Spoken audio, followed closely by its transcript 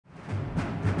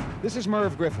This is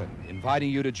Merv Griffin,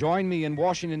 inviting you to join me in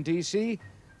Washington, D.C.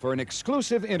 for an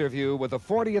exclusive interview with the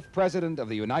 40th President of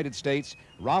the United States,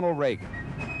 Ronald Reagan.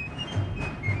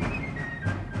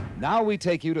 Now we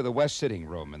take you to the West Sitting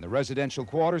Room in the residential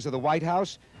quarters of the White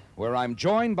House, where I'm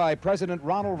joined by President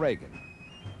Ronald Reagan.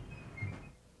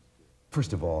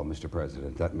 First of all, Mr.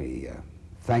 President, let me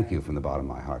thank you from the bottom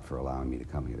of my heart for allowing me to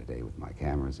come here today with my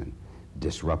cameras and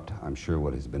disrupt, I'm sure,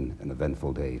 what has been an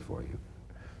eventful day for you.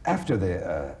 After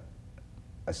the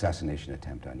assassination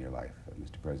attempt on your life,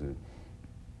 Mr. President,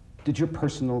 did your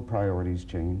personal priorities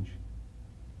change?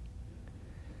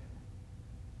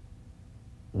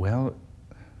 Well,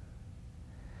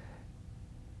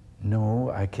 no,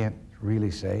 I can't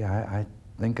really say. I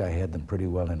think I had them pretty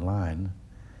well in line.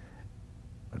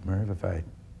 But Merv, if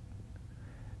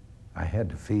I had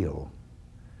to feel,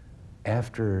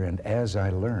 after and as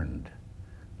I learned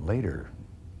later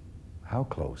how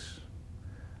close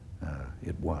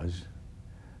it was,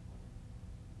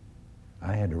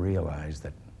 I had to realize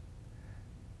that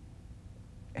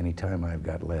any time I've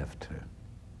got left,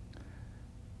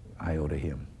 I owe to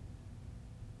him.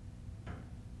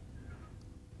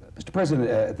 Mr. President,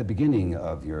 at the beginning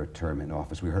of your term in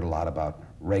office, we heard a lot about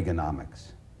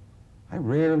Reaganomics. I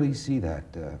rarely see that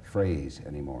phrase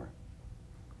anymore.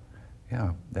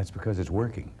 Yeah, that's because it's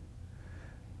working.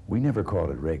 We never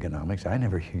called it Reaganomics. I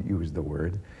never used the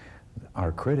word.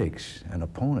 Our critics and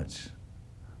opponents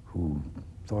who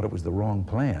thought it was the wrong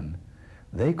plan,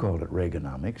 they called it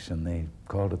Reaganomics, and they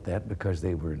called it that because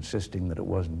they were insisting that it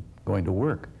wasn't going to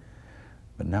work.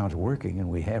 But now it's working, and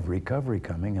we have recovery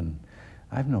coming, and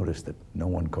I've noticed that no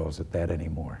one calls it that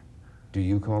anymore. Do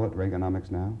you call it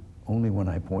Reaganomics now? Only when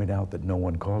I point out that no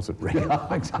one calls it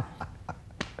Reaganomics.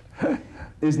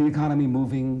 Is the economy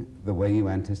moving the way you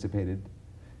anticipated?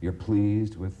 You're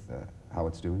pleased with how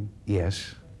it's doing?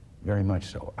 Yes, very much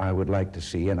so. I would like to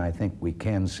see, and I think we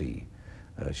can see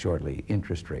shortly,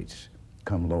 interest rates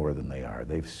come lower than they are.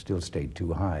 They've still stayed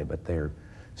too high, but they're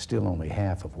still only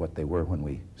half of what they were when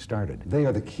we started. They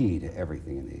are the key to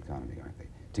everything in the economy, aren't they?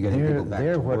 To getting people back to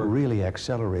work. They're what really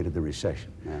accelerated the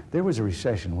recession. Yeah. There was a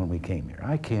recession when we came here.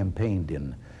 I campaigned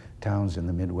in towns in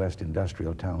the Midwest,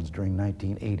 industrial towns, during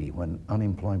 1980, when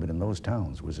unemployment in those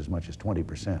towns was as much as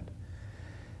 20%.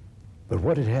 But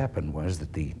what had happened was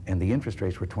that the interest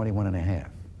rates were 21.5.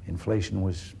 Inflation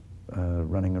was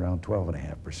running around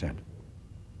 12.5%,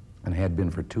 and had been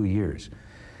for 2 years.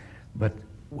 But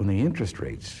when the interest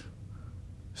rates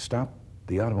stopped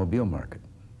the automobile market,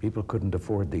 people couldn't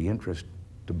afford the interest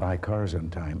to buy cars on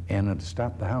time, and it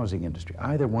stopped the housing industry.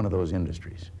 Either one of those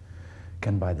industries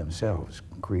can by themselves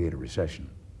create a recession.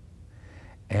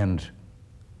 And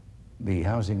the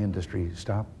housing industry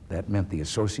stopped. That meant the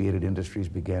associated industries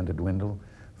began to dwindle,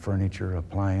 furniture,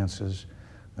 appliances,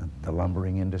 the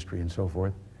lumbering industry and so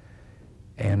forth.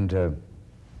 And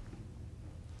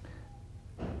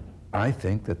I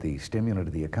think that the stimulant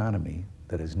of the economy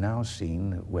that has now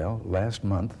seen, well, last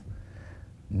month,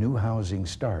 new housing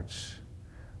starts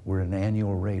were at an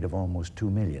annual rate of almost 2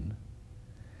 million.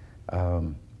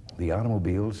 The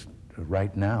automobiles,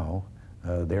 right now,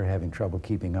 they're having trouble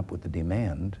keeping up with the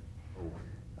demand.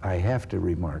 I have to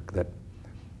remark that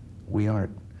we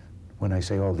aren't, when I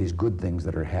say all these good things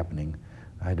that are happening,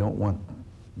 I don't want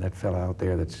that fellow out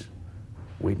there that's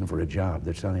waiting for a job,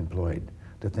 that's unemployed,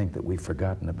 to think that we've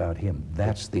forgotten about him.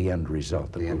 That's the end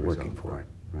result that we're working for.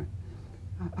 Right.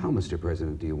 How, Mr.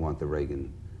 President, do you want the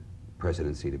Reagan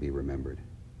presidency to be remembered?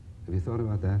 Have you thought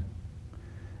about that?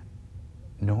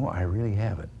 No, I really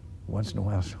haven't. Once in a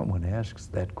while someone asks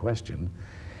that question.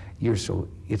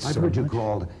 I've heard you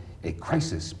called a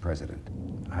crisis president.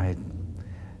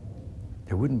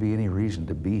 There wouldn't be any reason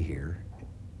to be here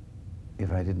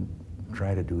if I didn't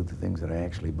try to do the things that I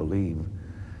actually believe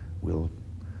will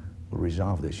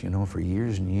resolve this. You know, for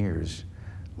years and years,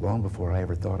 long before I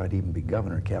ever thought I'd even be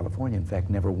governor of California, in fact,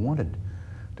 never wanted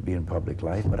to be in public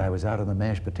life, but I was out on the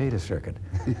mashed potato circuit.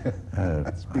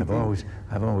 I've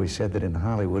always said that in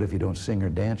Hollywood, if you don't sing or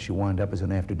dance, you wind up as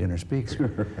an after-dinner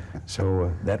speaker.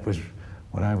 So that was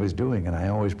what I was doing, and I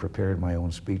always prepared my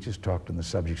own speeches, talked on the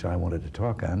subjects I wanted to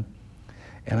talk on,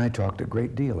 and I talked a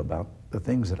great deal about the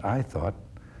things that I thought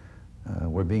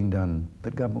were being done,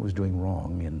 that government was doing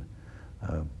wrong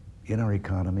in our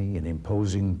economy, in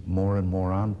imposing more and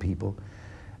more on people.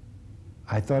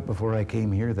 I thought before I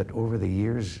came here that over the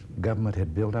years, government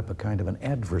had built up a kind of an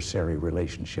adversary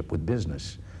relationship with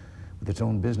business, with its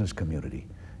own business community,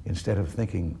 instead of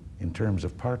thinking in terms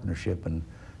of partnership and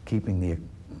keeping the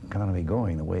economy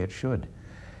going the way it should.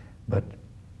 But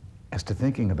as to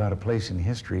thinking about a place in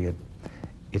history,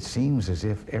 it seems as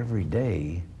if every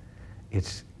day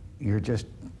it's you're just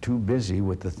too busy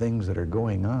with the things that are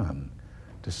going on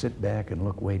to sit back and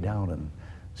look way down and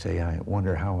say, I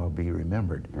wonder how I'll be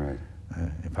remembered. Right.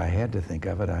 If I had to think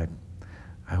of it, I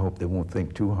hope they won't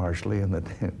think too harshly and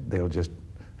that they'll just,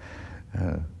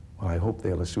 well, I hope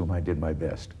they'll assume I did my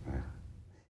best. Right.